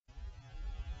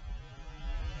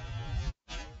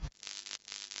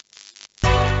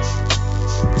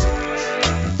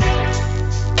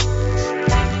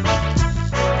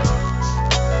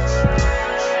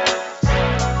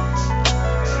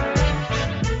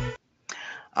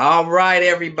All right,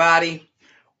 everybody.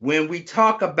 When we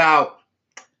talk about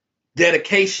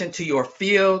dedication to your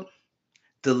field,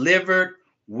 delivered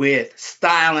with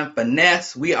style and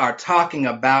finesse, we are talking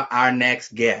about our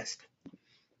next guest.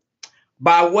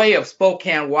 By way of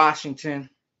Spokane, Washington,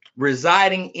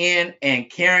 residing in and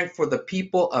caring for the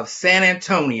people of San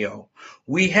Antonio,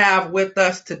 we have with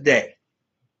us today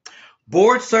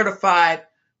board certified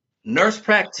nurse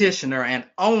practitioner and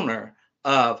owner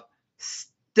of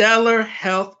Stellar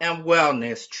Health and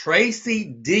Wellness, Tracy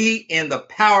D in the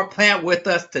power plant with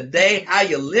us today. How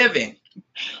you living?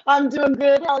 I'm doing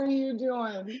good. How are you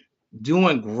doing?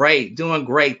 Doing great, doing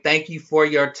great. Thank you for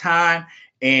your time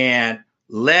and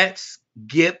let's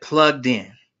get plugged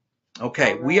in.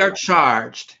 Okay, All we are right.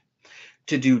 charged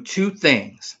to do two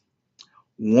things.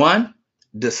 One,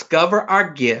 discover our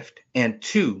gift, and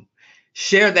two,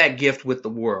 share that gift with the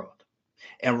world.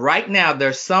 And right now,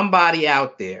 there's somebody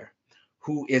out there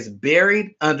who is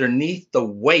buried underneath the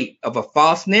weight of a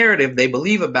false narrative they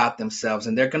believe about themselves.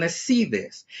 And they're going to see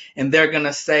this and they're going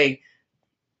to say,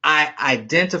 I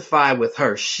identify with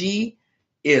her. She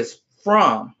is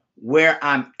from where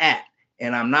I'm at.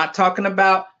 And I'm not talking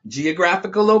about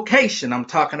geographical location. I'm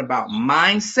talking about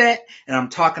mindset and I'm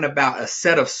talking about a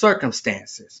set of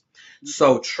circumstances.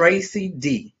 So, Tracy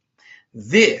D,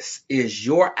 this is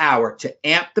your hour to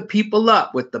amp the people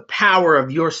up with the power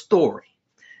of your story.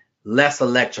 Let's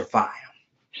electrify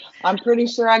them. I'm pretty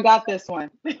sure I got this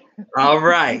one. All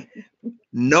right.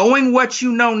 Knowing what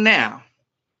you know now,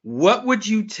 what would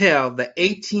you tell the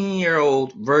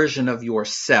 18-year-old version of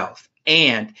yourself?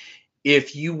 And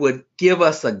if you would give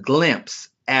us a glimpse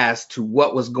as to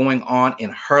what was going on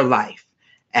in her life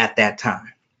at that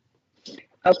time.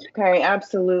 Okay,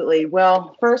 absolutely.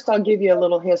 Well, first, I'll give you a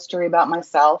little history about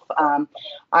myself.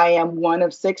 I am one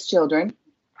of six children.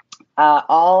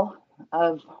 All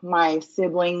of my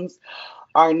siblings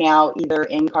are now either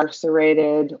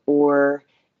incarcerated or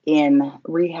in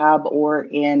rehab or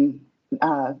in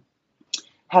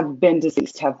have been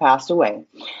deceased, have passed away.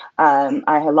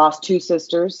 I had lost two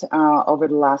sisters over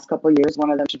the last couple of years,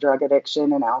 one of them to drug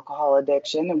addiction and alcohol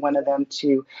addiction, and one of them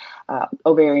to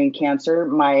ovarian cancer.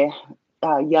 My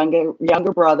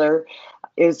younger brother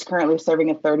is currently serving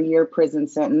a 30-year prison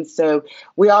sentence. So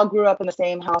we all grew up in the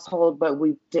same household, but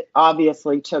we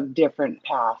obviously took different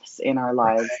paths in our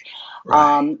lives.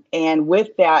 Right. And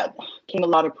with that came a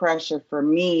lot of pressure for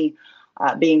me,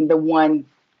 being the one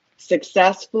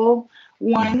successful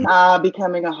one, Mhm.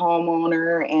 becoming a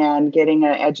homeowner and getting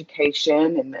an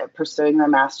education and pursuing my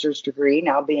master's degree,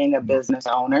 now being a business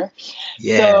owner.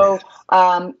 Yeah. So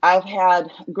I've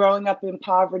had growing up in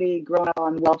poverty, growing up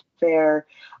on welfare,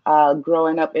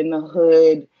 growing up in the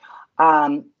hood.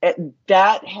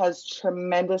 That has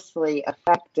tremendously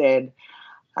affected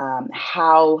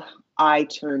how I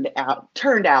turned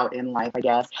out in life, I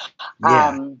guess. Yeah.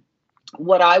 Um,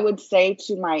 what I would say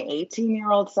to my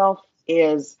 18-year-old self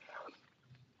is,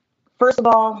 first of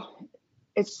all,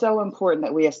 it's so important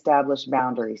that we establish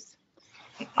boundaries.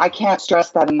 I can't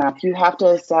stress that enough. You have to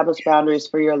establish boundaries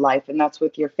for your life, and that's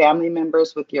with your family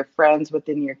members, with your friends,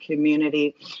 within your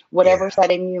community, Yeah. whatever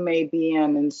setting you may be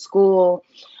in school.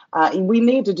 We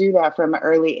need to do that from an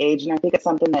early age, and I think it's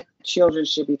something that children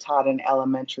should be taught in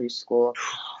elementary school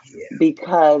Yeah.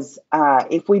 because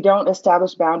if we don't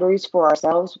establish boundaries for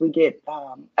ourselves, we get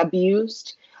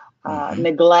abused, Hmm.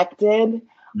 neglected.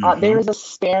 Hmm. There's a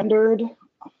standard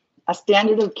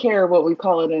of care, what we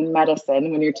call it in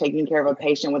medicine, when you're taking care of a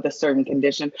patient with a certain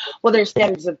condition. Well, there's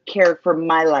standards of care for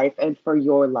my life and for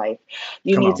your life.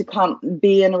 You Come need on. to come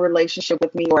be in a relationship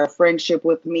with me or a friendship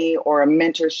with me or a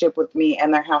mentorship with me,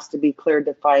 and there has to be clear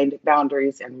defined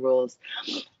boundaries and rules.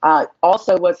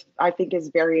 Also, what I think is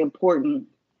very important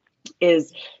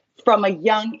is from a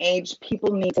young age,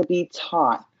 people need to be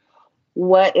taught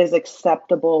what is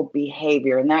acceptable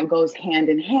behavior. And that goes hand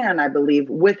in hand, I believe,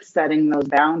 with setting those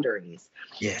boundaries.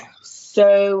 Yeah.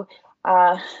 So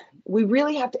uh, we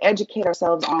really have to educate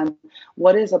ourselves on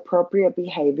what is appropriate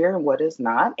behavior and what is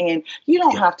not. And you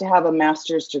don't Yeah. have to have a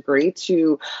master's degree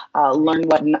to learn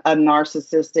what a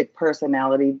narcissistic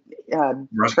personality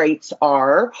Right. traits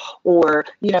are, or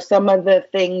some of the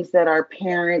things that our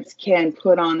parents can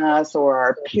put on us or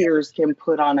our Yeah. peers can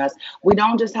put on us. We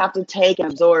don't just have to take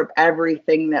and absorb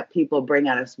everything that people bring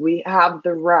at us. We have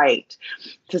the right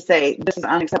to say, this is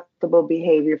unacceptable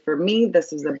behavior for me.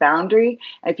 This is a boundary.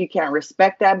 If you can't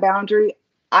respect that boundary,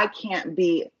 I can't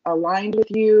be aligned with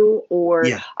you, or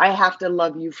Yeah. I have to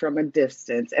love you from a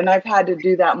distance. And I've had to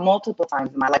do that multiple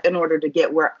times in my life in order to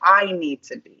get where I need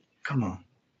to be. Come on.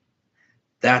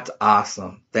 That's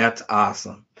awesome. That's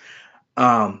awesome.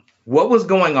 What was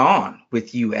going on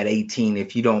with you at 18,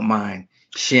 if you don't mind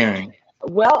sharing.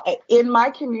 Well, in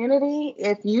my community,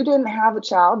 if you didn't have a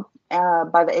child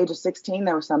by the age of 16,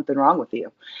 there was something wrong with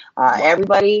you. Wow.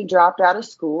 Everybody dropped out of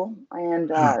school and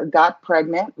Mm, got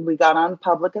pregnant. We got on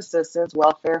public assistance,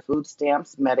 welfare, food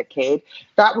stamps, Medicaid.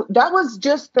 That was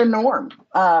just the norm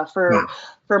wow.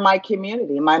 for my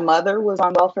community. My mother was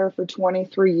on welfare for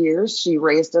 23 years. She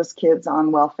raised us kids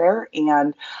on welfare,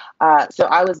 and so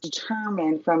I was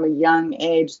determined from a young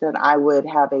age that I would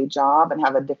have a job and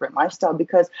have a different lifestyle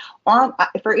because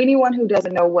for anyone who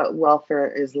doesn't know what welfare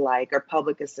is like or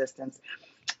public assistance,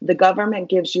 the government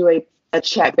gives you a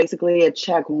check, basically a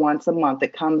check once a month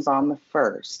that comes on the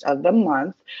first of the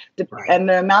month. Right. And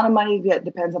the amount of money you get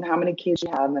depends on how many kids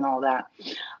you have and all that.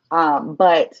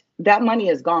 But that money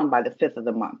is gone by the fifth of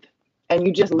the month. And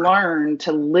you just learn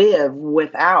to live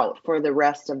without for the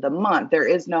rest of the month. There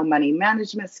is no money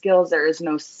management skills. There is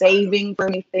no saving for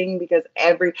anything because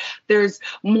there's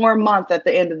more month at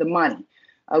the end of the money.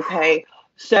 Okay.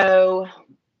 So,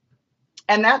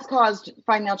 and that's caused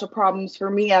financial problems for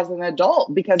me as an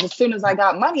adult because as soon as I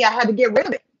got money, I had to get rid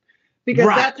of it because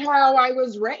Right. that's how I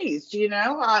was raised. It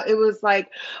was like,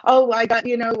 oh, I got,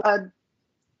 a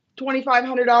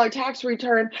 $2,500 tax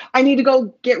return. I need to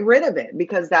go get rid of it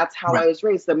because that's how I Right. was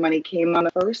raised. The money came on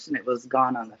the first and it was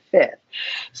gone on the fifth.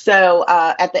 So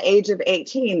at the age of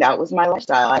 18, that was my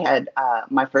lifestyle. I had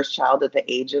my first child at the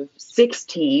age of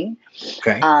 16.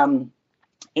 Okay.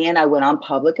 And I went on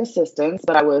public assistance,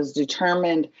 but I was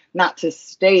determined not to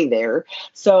stay there.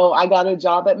 So I got a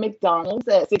job at McDonald's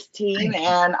at 16, Thank you.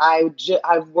 and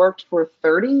I've worked for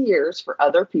 30 years for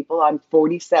other people. I'm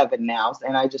 47 now,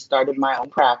 and I just started my own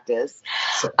practice.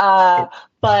 So, Uh,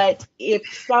 but if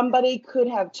somebody could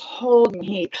have told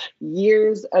me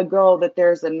years ago that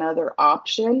there's another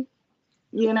option,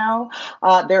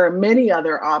 there are many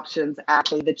other options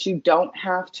actually that you don't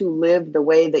have to live the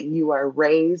way that you are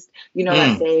raised. You know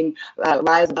that mm, saying,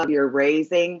 rise above your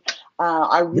raising.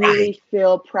 I right. really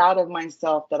feel proud of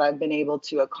myself that I've been able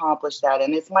to accomplish that.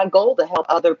 And it's my goal to help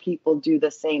other people do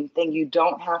the same thing. You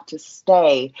don't have to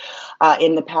stay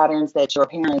in the patterns that your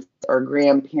parents or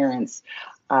grandparents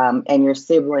and your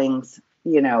siblings,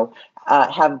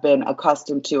 have been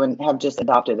accustomed to and have just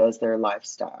adopted as their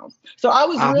lifestyle. So I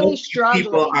was I really hope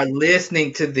people struggling. are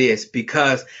listening to this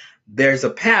because there's a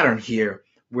pattern here.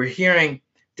 We're hearing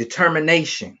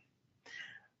determination.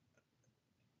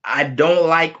 I don't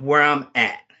like where I'm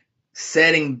at.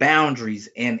 Setting boundaries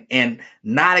and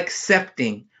not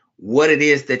accepting what it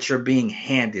is that you're being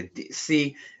handed.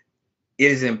 See,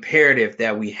 it is imperative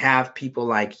that we have people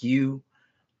like you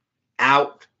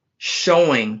out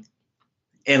showing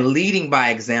and leading by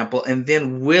example and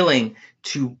then willing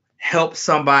to help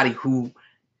somebody who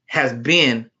has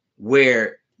been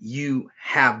where you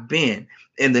have been.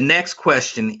 And the next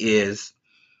question is,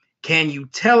 can you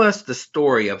tell us the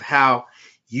story of how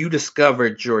you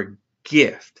discovered your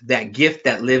gift, that gift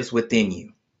that lives within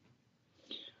you?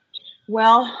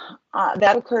 Well,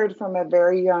 that occurred from a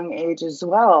very young age as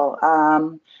well.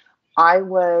 I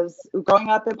was growing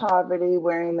up in poverty,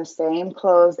 wearing the same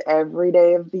clothes every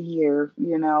day of the year,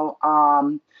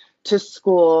 to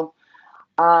school.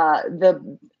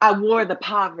 I wore the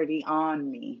poverty on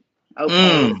me.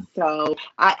 Okay, Mm, so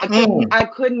I couldn't mm, I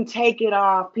couldn't take it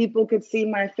off. People could see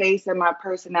my face and my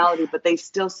personality, but they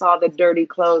still saw the dirty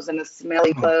clothes and the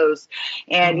smelly come on, clothes.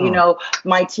 And come on.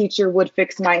 my teacher would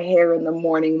fix my hair in the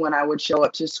morning when I would show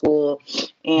up to school,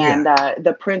 Yeah, and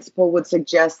the principal would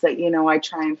suggest that I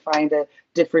try and find a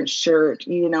different shirt,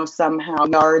 somehow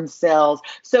yard sales.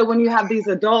 So when you have these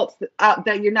adults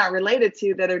that you're not related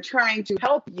to that are trying to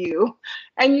help you,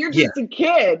 and you're yeah, just a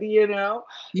kid,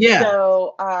 yeah.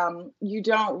 so you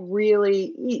don't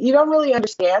really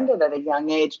understand it at a young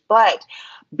age. But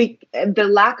the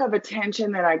lack of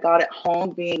attention that I got at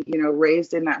home, being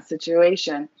raised in that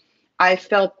situation, I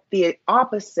felt the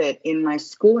opposite in my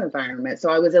school environment. So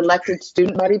I was elected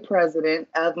student body president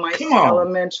of my Come on.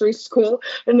 elementary school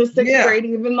in the sixth Yeah, grade,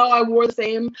 even though I wore the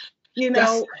same,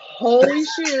 that's holy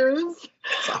shoes.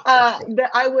 that's awesome. That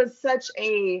I was such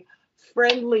a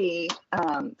friendly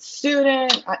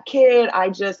student, kid.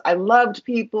 I loved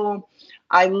people.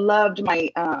 I loved my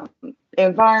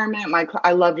environment.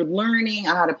 I loved learning.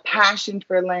 I had a passion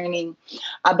for learning.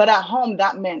 But at home,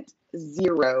 that meant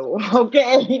zero.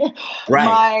 Okay.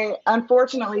 Right.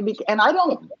 Unfortunately, and I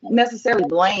don't necessarily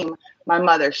blame my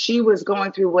mother. She was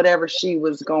going through whatever she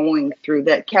was going through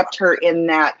that kept her in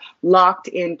that locked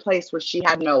in place where she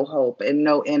had no hope and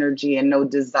no energy and no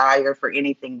desire for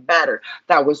anything better.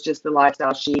 That was just the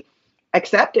lifestyle she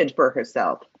accepted for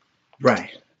herself. Right.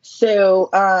 So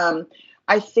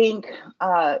I think,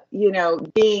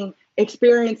 being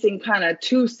experiencing kind of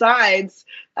two sides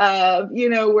of,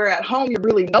 where at home you're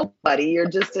really nobody. You're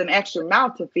just an extra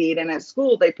mouth to feed. And at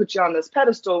school, they put you on this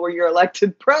pedestal where you're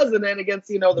elected president against,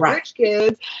 the Right. rich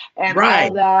kids and Right.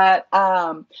 all that.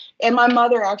 And my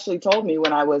mother actually told me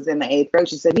when I was in the 8th grade,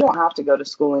 she said, you don't have to go to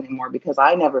school anymore because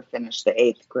I never finished the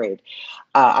 8th grade.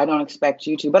 I don't expect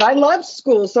you to, but I love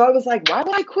school. So I was like, why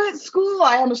would I quit school?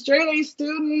 I am a straight A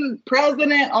student,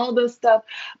 president, all this stuff.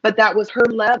 But that was her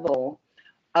level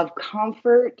of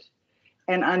comfort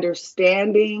and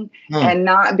understanding and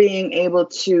not being able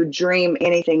to dream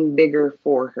anything bigger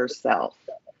for herself.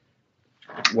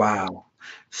 Wow.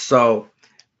 So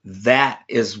that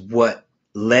is what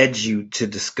led you to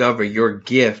discover your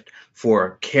gift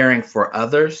for caring for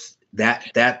others.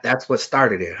 That's what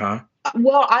started it, huh?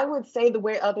 Well, I would say the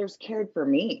way others cared for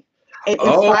me. It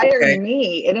Oh, inspired okay.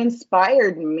 me. It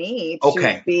inspired me to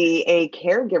Okay. be a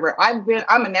caregiver.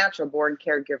 I'm a natural born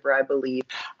caregiver, I believe.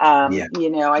 Yeah.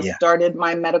 I Yeah. started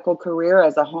my medical career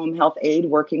as a home health aide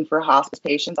working for hospice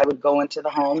patients. I would go into the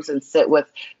homes and sit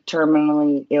with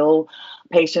terminally ill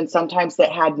patients, sometimes that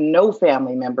had no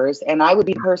family members, and I would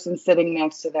be the person sitting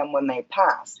next to them when they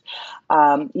passed.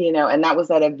 And that was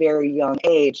at a very young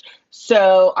age.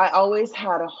 So I always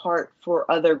had a heart for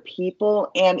other people,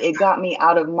 and it got me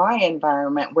out of my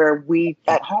environment where we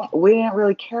at home, we didn't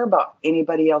really care about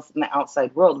anybody else in the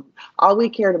outside world. All we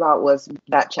cared about was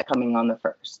that check coming on the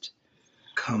first.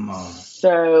 Come on.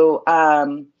 So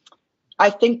I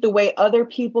think the way other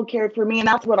people cared for me, and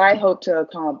that's what I hope to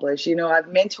accomplish. I've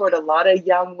mentored a lot of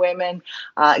young women,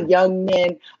 young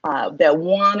men that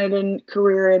wanted a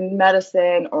career in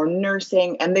medicine or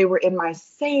nursing, and they were in my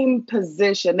same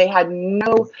position. They had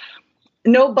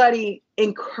nobody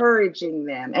encouraging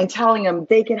them and telling them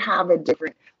they could have a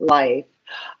different life.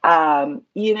 And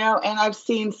I've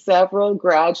seen several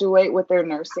graduate with their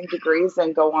nursing degrees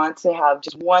and go on to have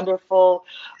just wonderful,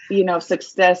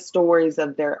 success stories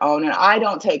of their own. And I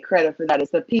don't take credit for that.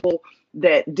 It's the people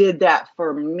that did that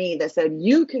for me that said,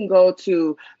 you can go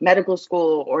to medical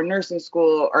school or nursing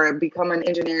school or become an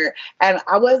engineer. And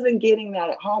I wasn't getting that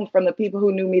at home from the people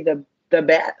who knew me the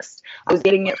best. I was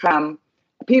getting it from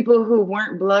people who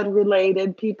weren't blood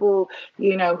related, people,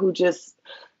 who just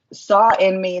saw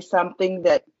in me something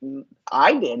that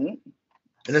I didn't.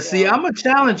 And see, I'm gonna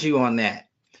challenge you on that.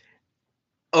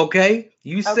 Okay,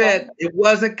 you said it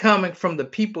wasn't coming from the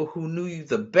people who knew you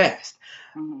the best.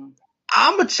 Mm-hmm.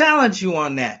 I'm gonna challenge you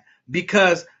on that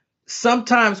because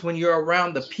sometimes when you're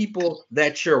around the people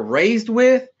that you're raised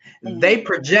with, they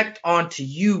project onto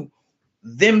you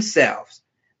themselves.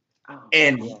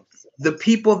 And the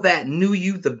people that knew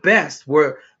you the best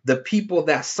were the people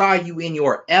that saw you in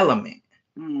your element.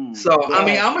 So, I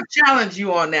mean, I'm gonna challenge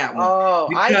you on that one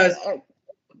because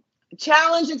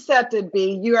challenge accepted,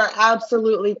 B. You are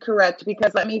absolutely correct,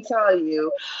 because let me tell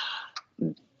you,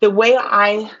 the way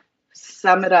I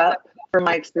sum it up for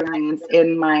my experience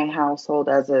in my household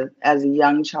as a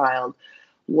young child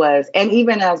was, and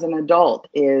even as an adult,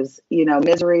 is,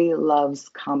 misery loves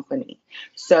company.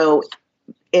 So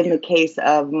in the case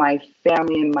of my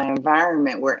family and my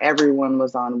environment where everyone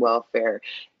was on welfare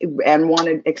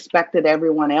and expected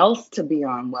everyone else to be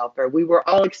on welfare, we were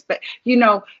all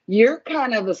you're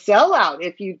kind of a sellout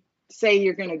if you say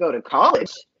you're going to go to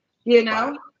college,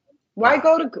 Wow.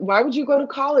 Why would you go to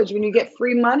college when you get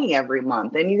free money every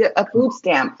month and you get a food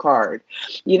stamp card?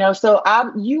 So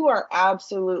you are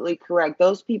absolutely correct.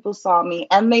 Those people saw me,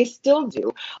 and they still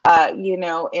do,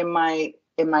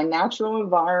 in my natural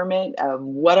environment of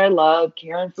what I love,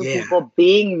 caring for people,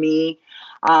 being me.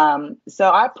 So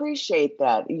I appreciate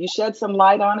that. You shed some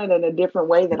light on it in a different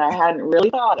way that I hadn't really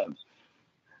thought of.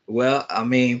 Well, I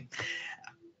mean,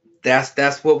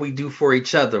 that's what we do for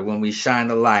each other when we shine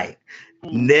the light.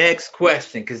 Next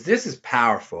question, because this is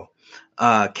powerful.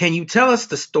 Can you tell us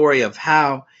the story of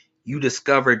how you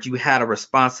discovered you had a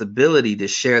responsibility to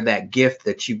share that gift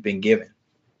that you've been given?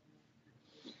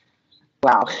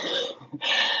 Wow.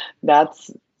 That's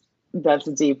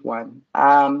a deep one.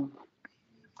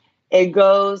 It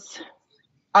goes,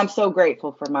 I'm so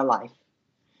grateful for my life.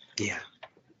 Yeah.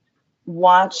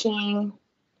 Watching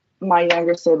my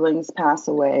younger siblings pass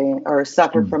away or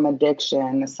suffer from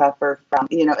addiction, suffer from,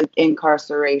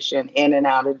 incarceration, in and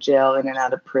out of jail, in and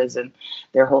out of prison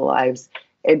their whole lives.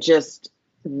 It just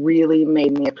really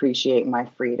made me appreciate my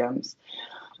freedoms.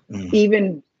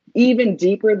 Even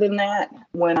deeper than that,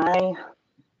 when I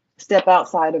step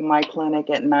outside of my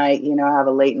clinic at night, I have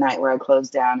a late night where I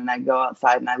close down and I go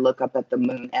outside and I look up at the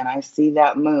moon and I see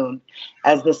that moon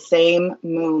as the same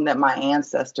moon that my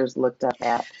ancestors looked up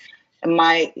at.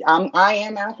 I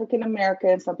am African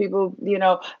American. Some people,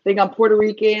 think I'm Puerto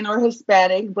Rican or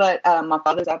Hispanic, but my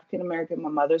father's African American, my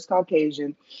mother's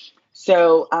Caucasian.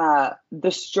 So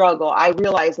the struggle, I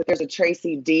realize that there's a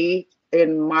Tracy D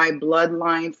in my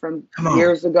bloodline from Come on.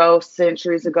 years ago,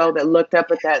 centuries ago, that looked up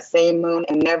at that same moon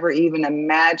and never even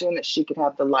imagined that she could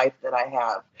have the life that I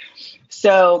have.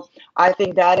 So I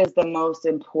think that is the most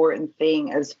important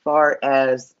thing as far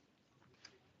as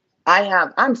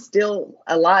I'm still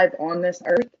alive on this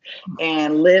earth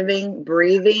and living,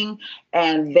 breathing,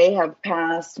 and they have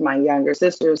passed. My younger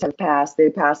sisters have passed. They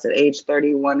passed at age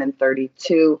 31 and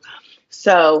 32.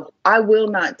 So I will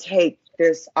not take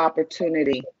this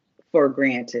opportunity for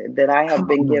granted that I have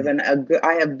been given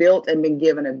I have built and been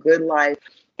given a good life.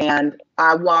 And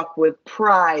I walk with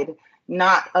pride,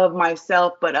 not of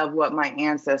myself, but of what my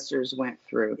ancestors went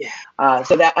through. Yeah.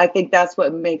 So that I think that's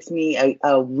what makes me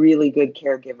a really good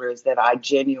caregiver, is that I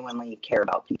genuinely care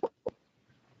about people.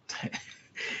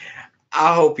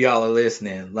 I hope y'all are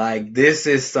listening. Like, this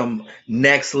is some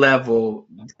next level.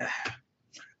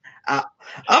 I'm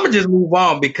gonna just move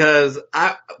on because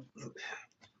I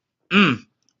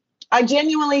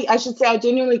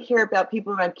genuinely care about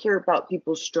people, and I care about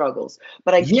people's struggles.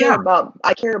 But I yeah,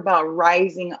 care about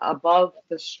rising above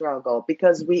the struggle,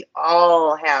 because we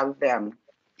all have them.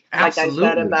 Like I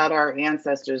said absolutely. about our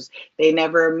ancestors, they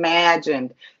never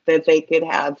imagined that they could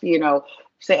have,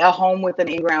 say, a home with an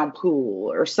in-ground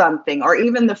pool or something, or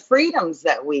even the freedoms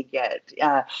that we get,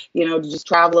 to just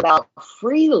travel about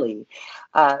freely.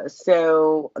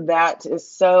 So that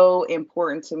is so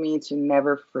important to me, to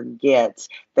never forget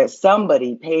that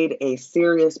somebody paid a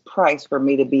serious price for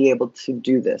me to be able to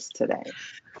do this today.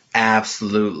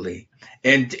 Absolutely.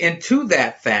 And to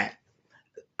that fact,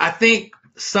 I think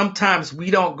sometimes we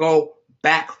don't go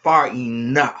back far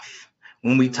enough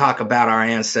when we talk about our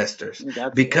ancestors,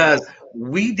 That's because right.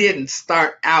 we didn't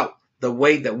start out the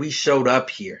way that we showed up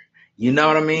here. You know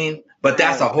what I mean? But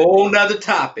that's a Right. whole nother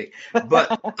topic.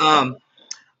 But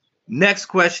next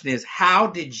question is, how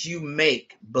did you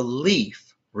make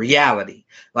belief reality?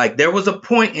 Like, there was a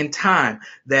point in time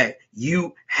that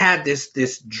you had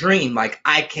this dream, like,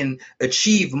 I can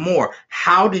achieve more.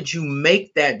 How did you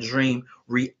make that dream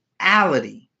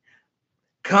reality?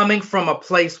 Coming from a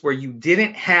place where you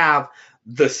didn't have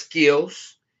the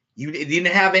skills, you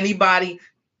didn't have anybody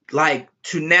like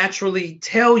to naturally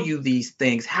tell you these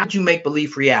things. How did you make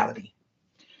belief reality?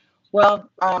 Well,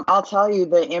 I'll tell you,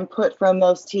 the input from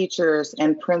those teachers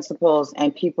and principals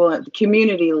and people,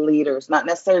 community leaders, not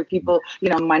necessarily people,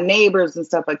 my neighbors and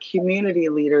stuff, but community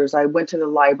leaders. I went to the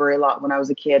library a lot when I was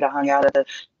a kid. I hung out at the,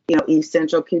 East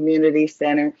Central Community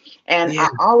Center. And Yeah, I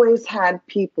always had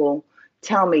people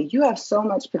tell me, you have so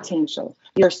much potential.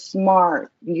 You're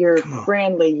smart, you're come on.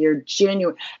 friendly, you're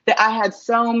genuine. That I had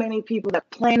so many people that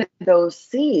planted those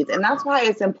seeds. And that's why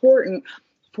it's important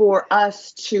for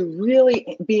us to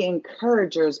really be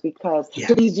encouragers, because Yeah,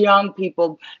 to these young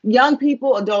people,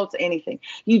 adults, anything,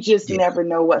 you just yeah, never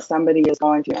know what somebody is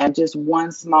going through. And just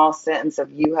one small sentence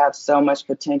of "you have so much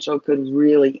potential" could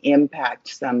really impact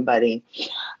somebody.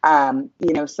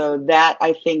 So that,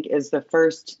 I think, is the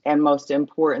first and most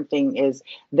important thing, is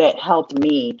that helped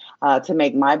me to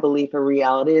make my belief a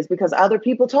reality, is because other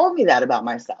people told me that about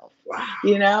myself. wow.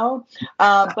 you know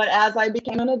but as I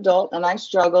became an adult and I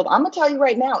struggled, I'm gonna tell you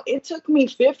right now, it took me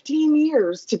 15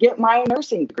 years to get my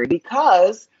nursing degree,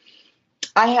 because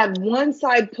I had one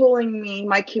side pulling me,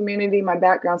 my community, my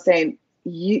background, saying,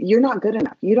 you're not good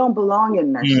enough. You don't belong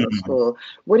in nursing Mm, school.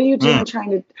 What are you mm,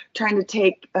 doing trying to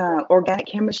take organic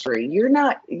chemistry? You're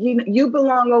not, you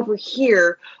belong over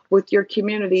here with your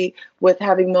community, with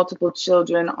having multiple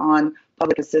children on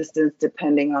public assistance,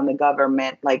 depending on the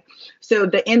government. Like, so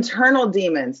the internal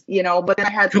demons, but then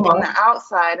I had come people on the on.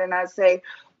 outside, and I'd say,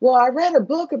 well, I read a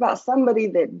book about somebody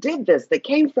that did this, that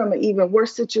came from an even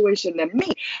worse situation than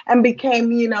me, and became,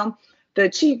 the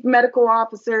chief medical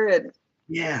officer at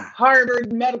Yeah,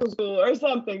 Harvard Medical School or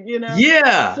something.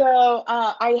 yeah. So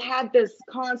I had this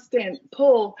constant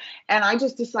pull, and I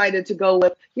just decided to go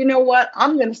with, what,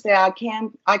 I'm going to say I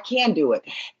can do it.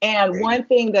 And There you one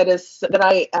thing that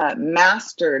I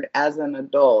mastered as an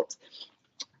adult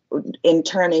in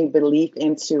turning belief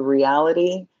into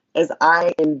reality is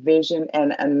I envisioned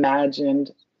and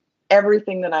imagined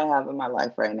everything that I have in my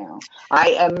life right now.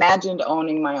 I imagined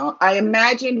owning my own. I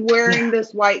imagined yeah. wearing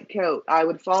this white coat. I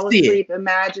would fall See it. asleep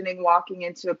imagining walking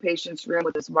into a patient's room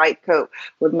with this white coat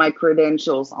with my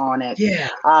credentials on it. Yeah.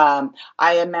 I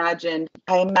imagined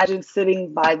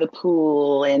sitting by the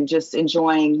pool and just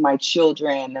enjoying my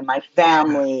children and my Yeah.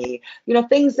 family.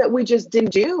 Things that we just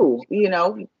didn't do.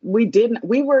 We didn't.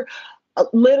 We were.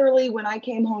 Literally, when I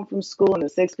came home from school in the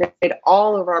 6th grade,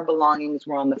 all of our belongings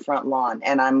were on the front lawn.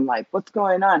 And I'm like, what's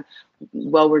going on?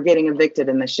 Well, we're getting evicted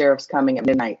and the sheriff's coming at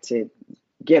midnight to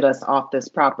get us off this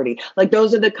property. Like,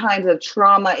 those are the kinds of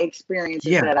trauma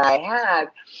experiences Yeah. that I had.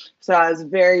 So I was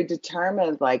very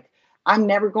determined, like, I'm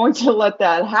never going to let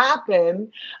that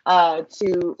happen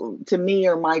to me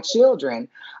or my children.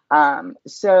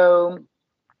 So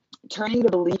turning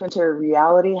the belief into a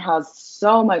reality has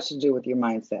so much to do with your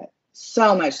mindset.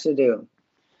 So much to do.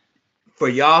 For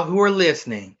y'all who are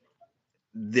listening,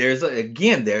 there's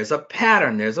a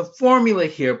pattern, there's a formula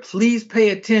here. Please pay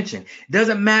attention. It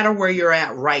doesn't matter where you're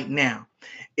at right now.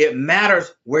 It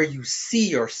matters where you see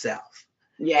yourself.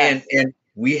 Yes. And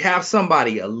we have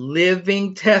somebody, a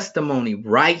living testimony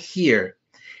right here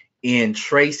in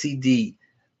Tracy D.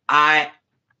 I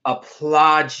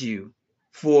applaud you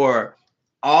for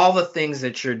all the things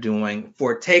that you're doing,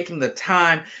 for taking the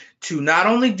time to not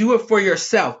only do it for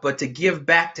yourself, but to give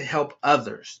back to help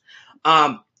others.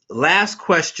 Last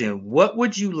question. What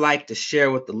would you like to share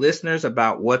with the listeners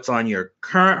about what's on your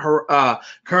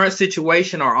current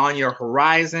situation or on your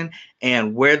horizon,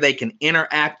 and where they can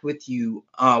interact with you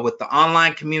with the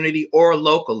online community or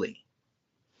locally?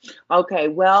 Okay,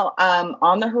 well,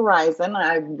 on the horizon,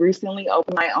 I've recently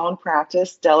opened my own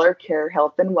practice, Stellar Care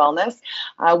Health and Wellness.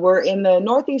 We're in the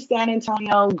Northeast San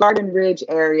Antonio, Garden Ridge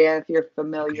area, if you're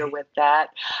familiar with that.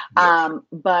 Yes.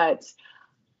 But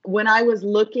when I was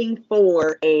looking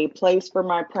for a place for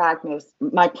my practice,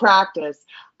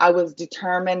 I was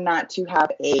determined not to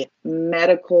have a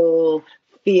medical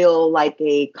feel like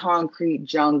a concrete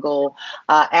jungle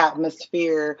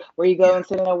atmosphere where you go Yeah. and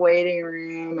sit in a waiting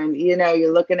room and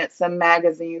you're looking at some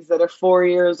magazines that are 4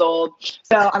 years old.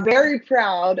 So I'm very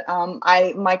proud.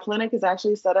 My clinic is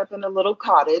actually set up in a little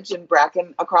cottage in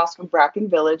Bracken, across from Bracken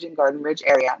Village in Garden Ridge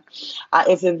area.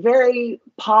 It's a very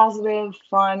positive,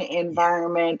 fun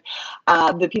environment.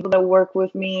 The people that work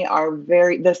with me are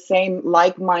the same,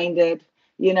 like-minded,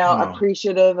 Come on.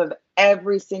 appreciative of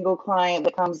every single client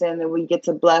that comes in that we get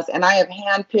to bless. And I have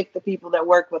handpicked the people that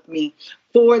work with me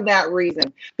for that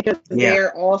reason, because Yeah.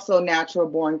 they're also natural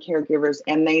born caregivers,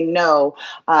 and they know,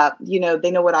 they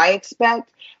know what I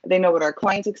expect. They know what our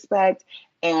clients expect.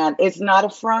 And it's not a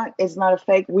front. It's not a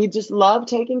fake. We just love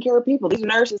taking care of people. These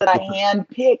nurses that I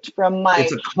handpicked from It's my,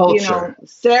 a culture.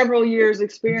 several years Yeah.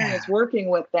 experience working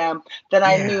with them, that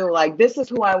I Yeah. knew, like, this is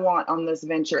who I want on this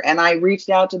venture. And I reached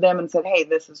out to them and said, hey,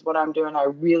 this is what I'm doing. I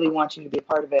really want you to be a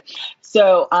part of it.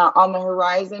 So on the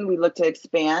horizon, we look to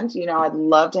expand. I'd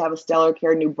love to have a Stellar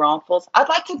Care New Braunfels. I'd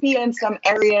like to be in some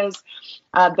areas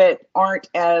that aren't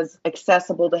as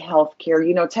accessible to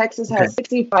healthcare. Texas Okay. has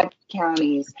 65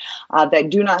 counties that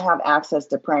do not have access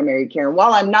to primary care. And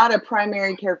while I'm not a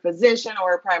primary care physician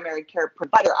or a primary care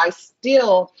provider, I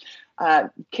still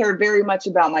care very much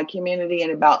about my community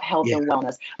and about health Yeah. and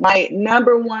wellness. My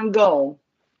number one goal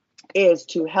is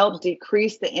to help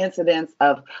decrease the incidence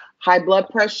of high blood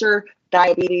pressure,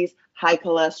 diabetes, high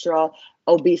cholesterol,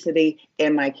 obesity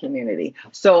in my community.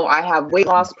 So I have weight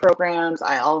loss programs.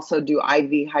 I also do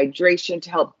IV hydration to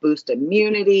help boost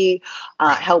immunity,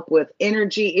 help with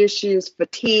energy issues,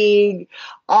 fatigue,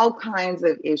 all kinds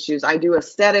of issues. I do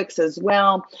aesthetics as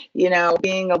well.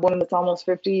 Being a woman that's almost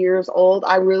 50 years old,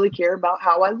 I really care about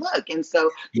how I look. And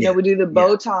so, Yeah. we do the Yeah.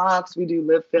 Botox, we do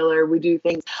lip filler, we do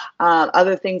things,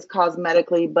 other things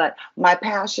cosmetically, but my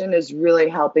passion is really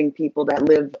helping people that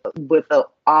live with the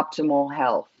optimal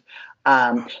health.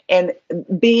 And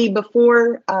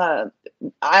before I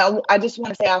just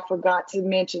want to say, I forgot to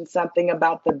mention something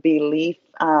about the belief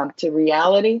to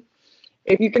reality.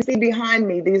 If you can see behind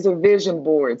me, these are vision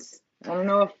boards. I don't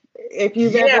know if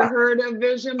you've ever Yeah. heard of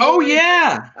vision Oh, boards.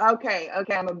 yeah. Okay.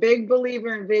 I'm a big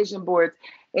believer in vision boards.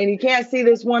 And you can't see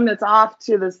this one that's off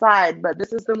to the side, but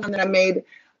this is the one that I made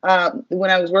when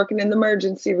I was working in the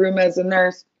emergency room as a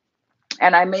nurse.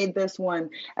 And I made this one,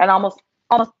 and almost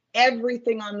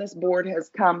everything on this board has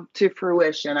come to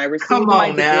fruition. I received Come my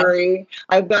on now. degree.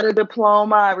 I've got a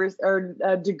diploma or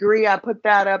a degree. I put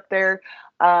that up there.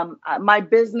 My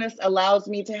business allows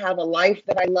me to have a life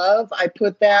that I love. I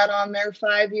put that on there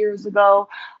 5 years ago.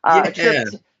 Yeah.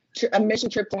 A mission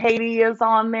trip to Haiti is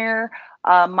on there.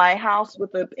 My house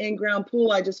with the in-ground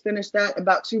pool, I just finished that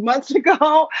about 2 months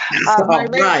ago. That's all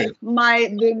right.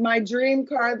 My dream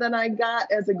car that I got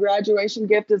as a graduation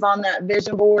gift is on that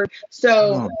vision board.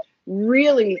 So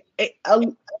really,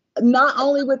 not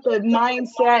only with the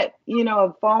mindset,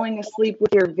 of falling asleep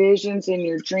with your visions and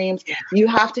your dreams, you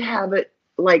have to have it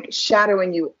like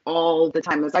shadowing you all the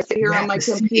time. As I sit here on my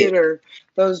computer,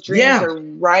 those dreams are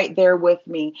right there with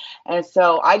me. And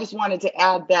so I just wanted to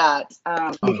add that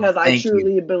because I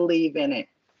truly believe in it.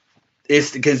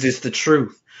 It's because it's the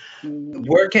truth. Mhm.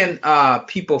 Where can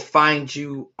people find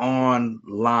you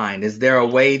online? Is there a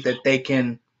way that they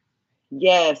can?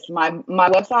 Yes, my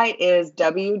website is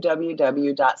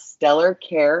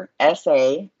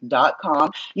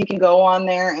www.stellarcaresa.com. You can go on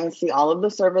there and see all of the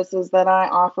services that I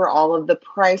offer. All of the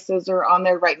prices are on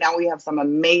there. Right now we have some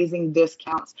amazing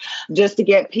discounts just to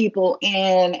get people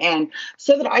in and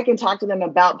so that I can talk to them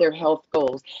about their health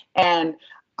goals. And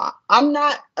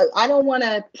I don't want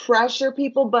to pressure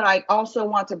people, but I also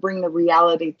want to bring the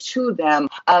reality to them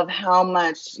of how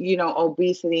much,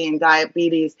 obesity and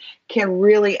diabetes can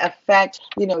really affect,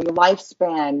 your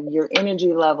lifespan, your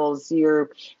energy levels,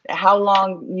 how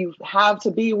long you have to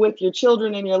be with your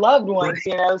children and your loved Right, ones.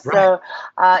 right. So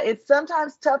it's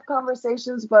sometimes tough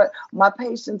conversations, but my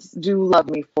patients do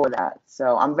love me for that.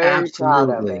 So I'm very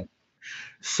proud of it. Absolutely.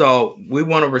 So we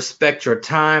want to respect your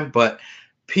time, but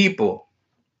people,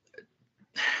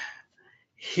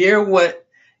 hear what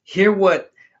hear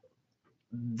what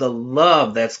the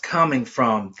love that's coming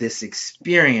from this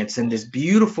experience and this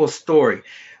beautiful story.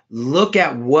 Look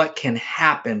at what can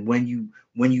happen when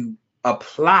you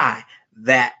apply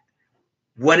that,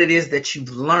 what it is that you've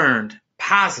learned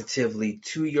positively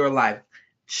to your life.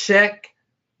 Check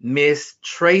Miss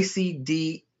Tracy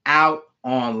D out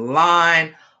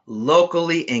online,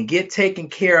 locally, and get taken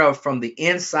care of from the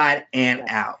inside and Yes,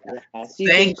 out. yes. You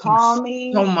can Thank you call so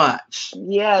me. much.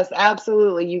 Yes,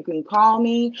 absolutely. You can call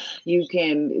me. You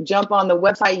can jump on the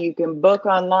website. You can book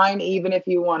online, even if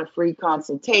you want a free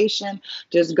consultation.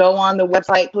 Just go on the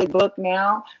website, click book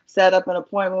now, set up an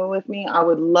appointment with me. I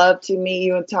would love to meet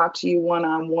you and talk to you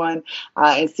one-on-one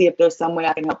and see if there's some way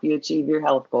I can help you achieve your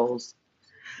health goals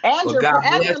and Well, your God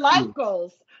and bless your life you.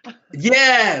 goals.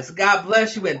 Yes, God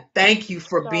bless you, and thank you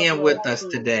for God being with bless us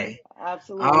you. today.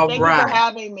 Absolutely. All Thank you for right.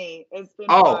 having me. It's been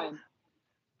Oh, fun.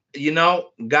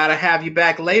 gotta have you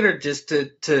back later just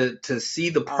to see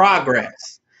the Oh,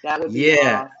 progress. that would be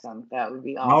Yeah. awesome. That would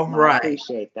be All awesome. I right.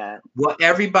 appreciate that. Well,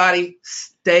 everybody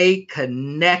stay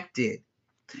connected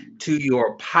to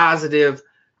your positive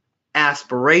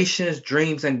aspirations,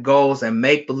 dreams, and goals, and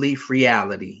make believe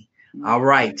reality. All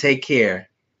right. Mhm. Take care.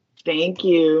 Thank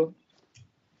you.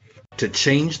 To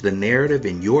change the narrative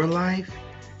in your life,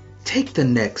 take the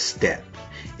next step.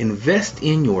 Invest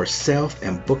in yourself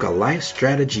and book a life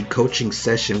strategy coaching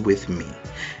session with me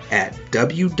at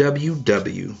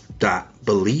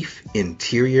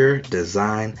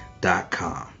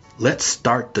www.beliefinteriordesign.com. Let's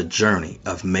start the journey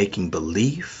of making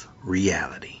belief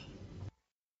reality.